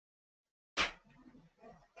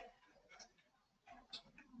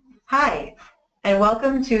Hi, and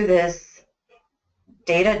welcome to this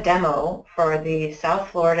data demo for the South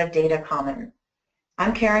Florida DataCommon.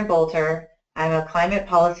 I'm Karen Bolter. I'm a climate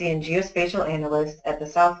policy and geospatial analyst at the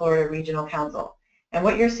South Florida Regional Council. And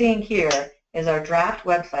what you're seeing here is our draft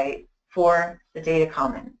website for the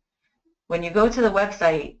DataCommon. When you go to the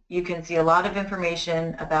website, you can see a lot of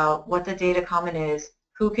information about what the DataCommon is,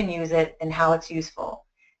 who can use it, and how it's useful.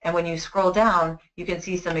 And when you scroll down, you can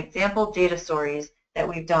see some example data stories that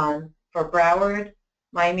we've done for Broward,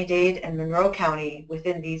 Miami-Dade, and Monroe County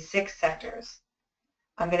within these 6 sectors.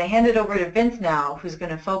 I'm going to hand it over to Vince now, who's going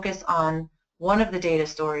to focus on one of the data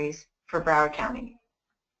stories for Broward County.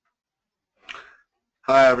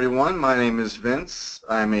 Hi everyone, my name is Vince.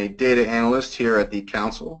 I'm a data analyst here at the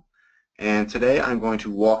Council, and today I'm going to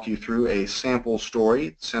walk you through a sample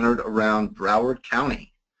story centered around Broward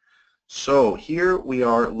County. So here we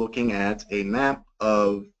are looking at a map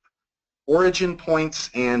of origin points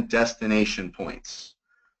and destination points.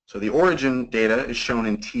 So the origin data is shown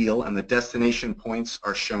in teal and the destination points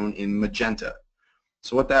are shown in magenta.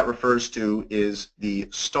 So what that refers to is the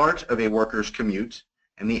start of a worker's commute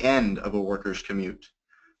and the end of a worker's commute.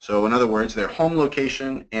 So in other words, their home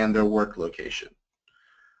location and their work location.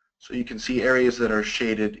 So you can see areas that are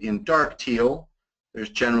shaded in dark teal.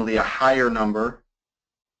 There's generally a higher number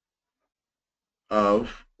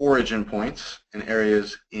of origin points, and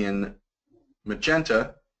areas in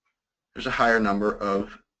magenta, there's a higher number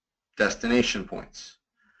of destination points.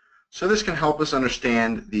 So this can help us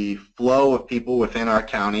understand the flow of people within our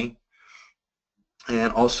county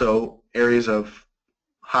and also areas of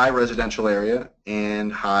high residential area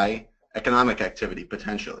and high economic activity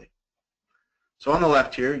potentially. So on the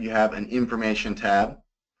left here you have an information tab.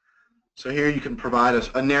 So here you can provide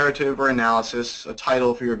a narrative or analysis, a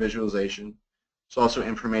title for your visualization. It's also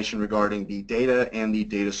information regarding the data and the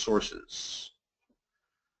data sources.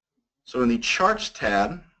 So in the Charts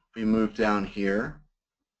tab, we move down here,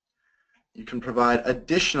 you can provide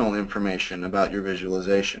additional information about your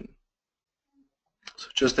visualization. So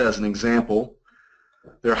just as an example,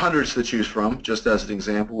 there are hundreds to choose from. Just as an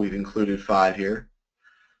example, we've included 5 here.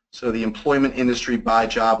 So the employment industry by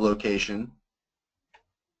job location,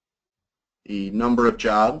 the number of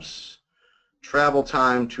jobs, travel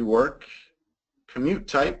time to work, commute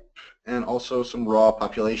type, and also some raw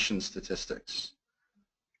population statistics.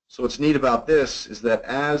 So what's neat about this is that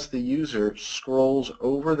as the user scrolls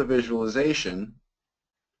over the visualization,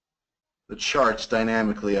 the charts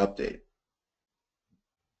dynamically update.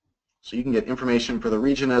 So you can get information for the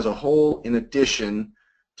region as a whole in addition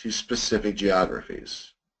to specific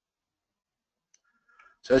geographies.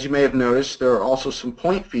 So as you may have noticed, there are also some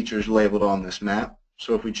point features labeled on this map.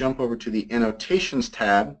 So if we jump over to the Annotations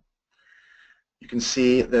tab, you can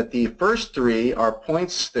see that the first 3 are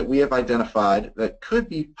points that we have identified that could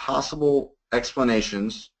be possible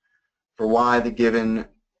explanations for why the given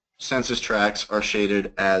census tracts are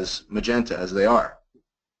shaded as magenta as they are.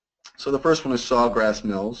 So the first one is Sawgrass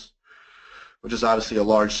Mills, which is obviously a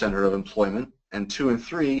large center of employment, and 2 and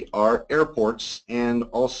 3 are airports and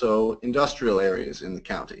also industrial areas in the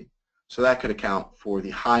county. So that could account for the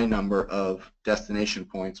high number of destination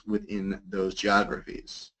points within those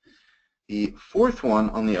geographies. The 4th one,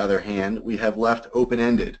 on the other hand, we have left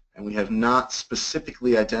open-ended, and we have not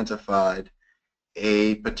specifically identified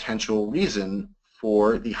a potential reason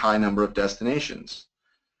for the high number of destinations.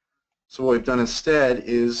 So what we've done instead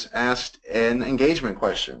is asked an engagement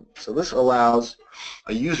question. So this allows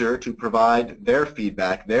a user to provide their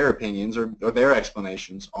feedback, their opinions, or their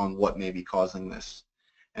explanations on what may be causing this.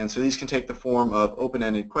 And so these can take the form of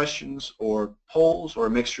open-ended questions or polls or a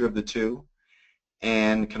mixture of the two,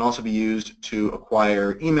 and can also be used to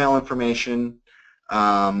acquire email information,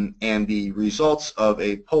 and the results of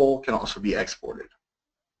a poll can also be exported.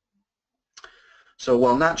 So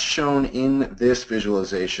while not shown in this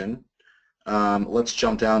visualization, let's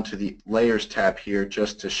jump down to the Layers tab here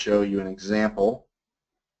just to show you an example.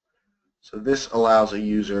 So this allows a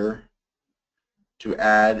user to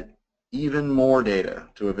add even more data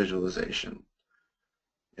to a visualization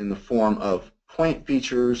in the form of point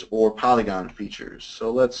features or polygon features. So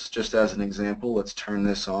let's, just as an example, let's turn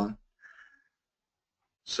this on.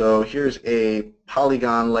 So here's a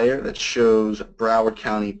polygon layer that shows Broward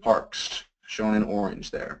County parks, shown in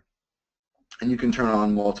orange there. And you can turn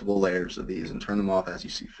on multiple layers of these and turn them off as you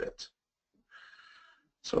see fit.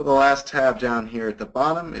 So the last tab down here at the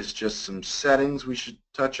bottom is just some settings we should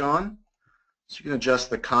touch on. So you can adjust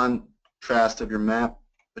the contrast of your map,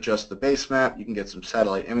 adjust the base map, you can get some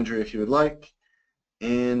satellite imagery if you would like,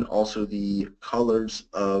 and also the colors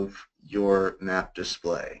of your map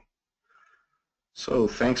display. So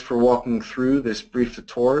thanks for walking through this brief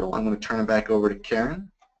tutorial. I'm going to turn it back over to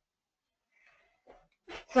Karen.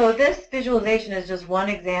 So this visualization is just one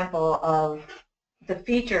example of the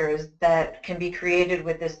features that can be created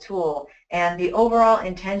with this tool. And the overall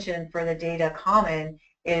intention for the DataCommon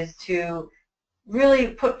is to really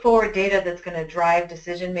put forward data that's going to drive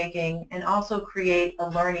decision making and also create a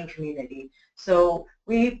learning community. So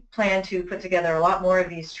we plan to put together a lot more of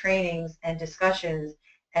these trainings and discussions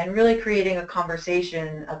and really creating a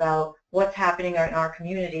conversation about what's happening in our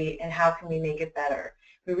community and how can we make it better.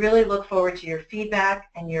 We really look forward to your feedback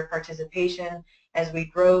and your participation as we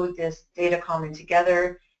grow this DataCommon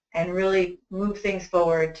together and really move things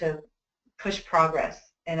forward to push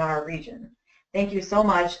progress in our region. Thank you so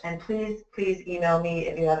much, and please email me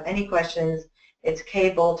if you have any questions. It's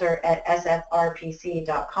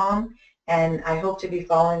kbolter@sfrpc.com, and I hope to be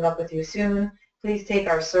following up with you soon. Please take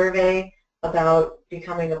our survey about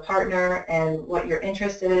becoming a partner and what your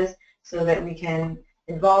interest is so that we can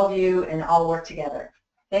involve you and all work together.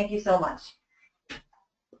 Thank you so much.